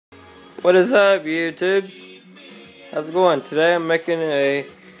What is up, YouTubes? How's it going? Today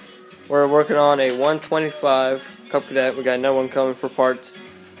we're working on a 125 Cup Cadet. We got another one coming for parts,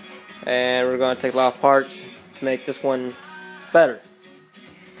 and we're going to take a lot of parts to make this one better.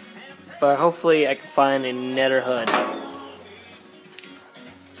 But hopefully I can find another hood.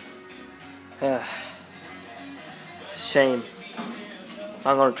 It's a shame.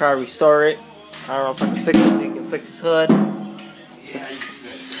 I'm going to try to restore it. I don't know if I can fix it. You can fix this hood.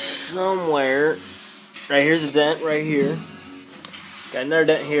 Somewhere. Right here's a dent right here. Got another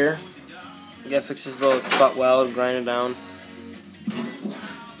dent here. We gotta fix this little spot weld, grind it down.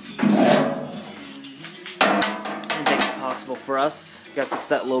 Anything's possible for us. Gotta fix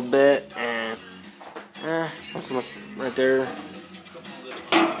that a little bit, and something right there.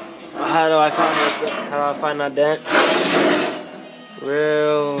 How do I find that dent?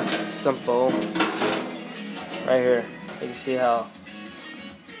 Real simple. Right here. You can see how.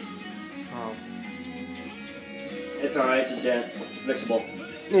 It's alright, it's a dent. It's fixable.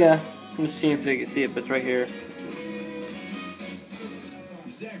 Yeah, let's see if you can see it, but it's right here.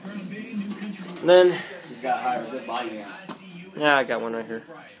 And then, just got hired a good body. Yeah, I got one right here.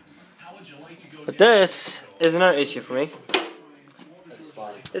 But this is another issue for me.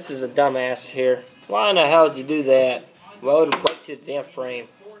 This is a dumbass here. Why in the hell did you do that? Welded it to the damn frame.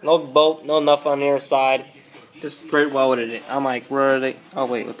 No bolt, no nothing on the inside. Just straight welded it. I'm like, where are they? Oh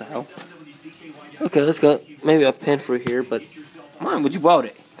wait, what the hell? Okay, let's go. Maybe a pin through here, but come on, would you weld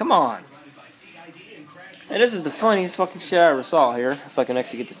it? Come on. Hey, this is the funniest fucking shit I ever saw here. If I can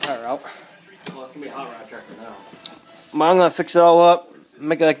actually get this tire out. Well, it's gonna be a hot rod tractor now. But I'm gonna fix it all up,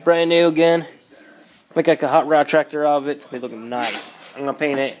 make it like brand new again. Make like a hot rod tractor out of it. It's gonna be looking nice. I'm gonna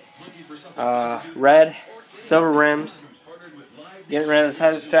paint it red, silver rims. Getting rid of this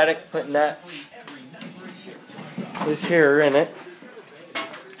hydrostatic, putting this here in it.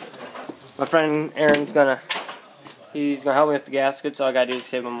 My friend Aaron's he's gonna help me with the gaskets. All I gotta do is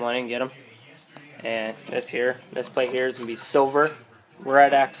save my money and get them. And this plate here is gonna be silver,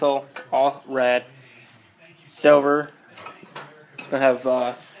 red axle, all red, silver. It's gonna have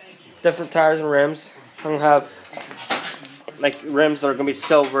different tires and rims. I'm gonna have like rims that are gonna be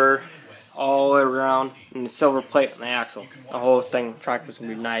silver all the way around, and the silver plate on the axle. The whole thing, tractor's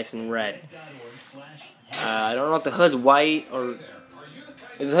gonna be nice and red. I don't know if the hood's white or.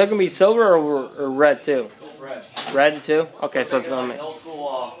 Is the hood gonna be silver or red too? It's red. Red too? Okay, so it's gonna be old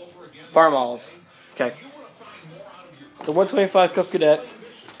school farm-alls. Okay. The 125 Cup Cadet.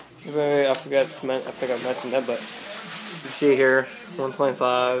 I forgot I mentioned that, but you see here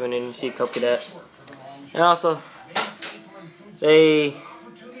 125, and then you see Cup Cadet. And also, they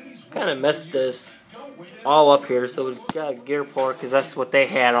kind of messed this all up here, so we've got a gear port because that's what they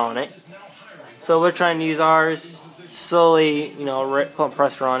had on it. So we're trying to use ours. Slowly, you know, put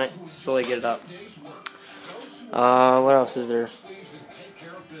pressure on it, slowly get it up. What else is there?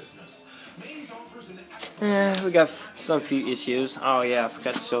 Yeah, we got some few issues. Oh yeah, I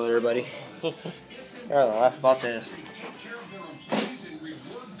forgot to show everybody. I'll laugh about this.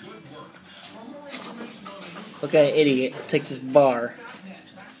 Look at an idiot. Takes this bar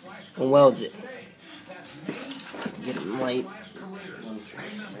and welds it. Get it light.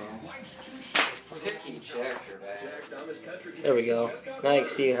 There we go. Now you can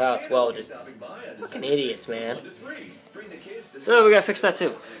see how it's welded. Fucking idiots, man. So we gotta fix that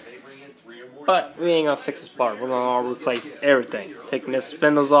too. But we ain't gonna fix this part. We're gonna replace everything. Taking the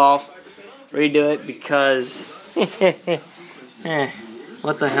spindles off, redo it because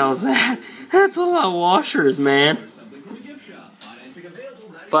what the hell is that? That's a lot of washers, man.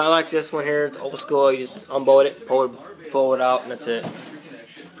 But I like this one here. It's old school. You just unbolt it, pull it out, and that's it.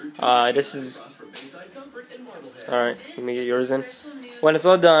 This is. Alright, let me get yours in. When it's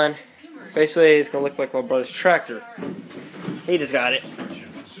all done, basically it's going to look like my brother's tractor. He just got it.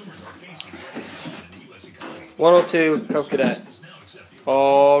 102 Cup Cadet.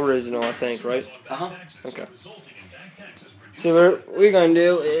 All original, I think, right? Uh-huh. Okay. So what we're going to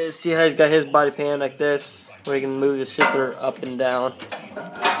do is see how he's got his body pan like this, where he can move the shifter up and down.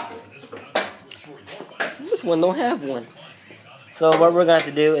 This one don't have one. So what we're going to have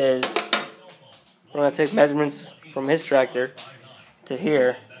to do is we're going to take measurements from his tractor to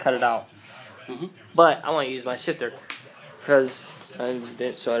here, cut it out. But I want to use my shifter because I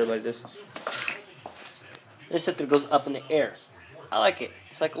didn't show everybody this. This shifter goes up in the air. I like it.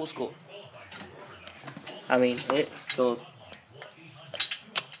 It's like old school. I mean, it goes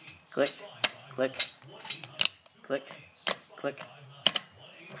click, click, click, click,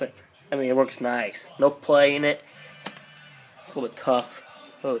 click. I mean, it works nice. No play in it. It's a little bit tough,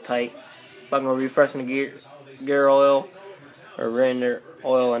 a little tight. If I'm going to refresh the gear oil or render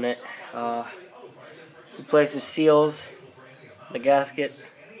oil in it, Replace the seals, the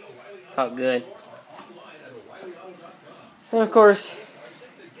gaskets, out good. And of course,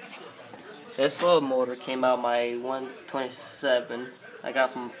 this little motor came out my 127. I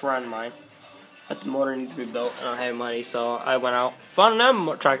got from a friend of mine. But the motor needs to be built. I don't have money, so I went out, found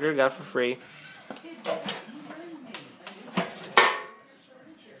another tractor, got it for free.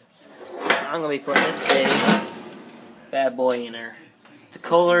 I'm gonna be putting this big bad boy in there. The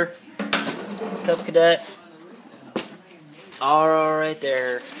Kohler Cup Cadet, all right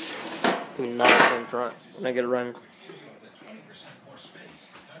there. It's gonna be nice in front when I get it running.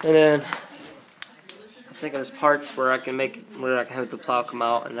 And then I think there's parts where I can have the plow come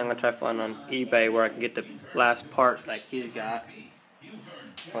out, and I'm gonna try to find on eBay where I can get the last part like he's got.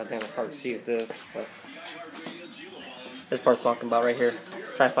 Well, I think it's hard to see with this, but this part's talking about right here.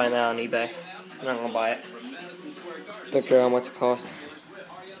 Try to find that on eBay. I'm not gonna buy it. Don't care how much it costs.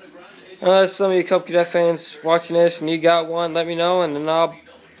 Some of you Cup Cadet fans watching this and you got one, let me know, and then I'll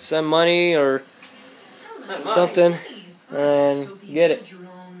send money or something and get it.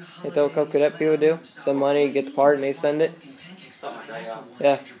 Ain't that what Cup Cadet people do? Send money, get the part, and they send it?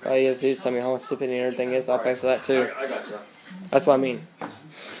 Yeah, all you have to do is tell me how much shipping and everything is. I'll pay for that too. That's what I mean.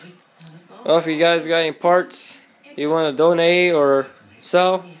 Well, if you guys got any parts you want to donate or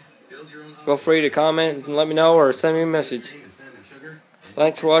sell, feel free to comment and let me know or send me a message.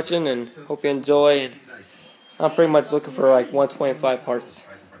 Thanks for watching and hope you enjoy. And I'm pretty much looking for like 125 parts.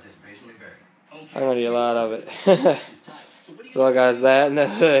 I'm going to need a lot of it. So I got that in the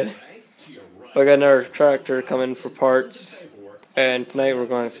hood. I got another tractor coming for parts. And tonight we're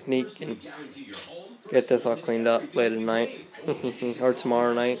going to sneak and get this all cleaned up later tonight. Or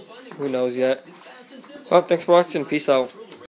tomorrow night. Who knows yet. Well, thanks for watching. Peace out.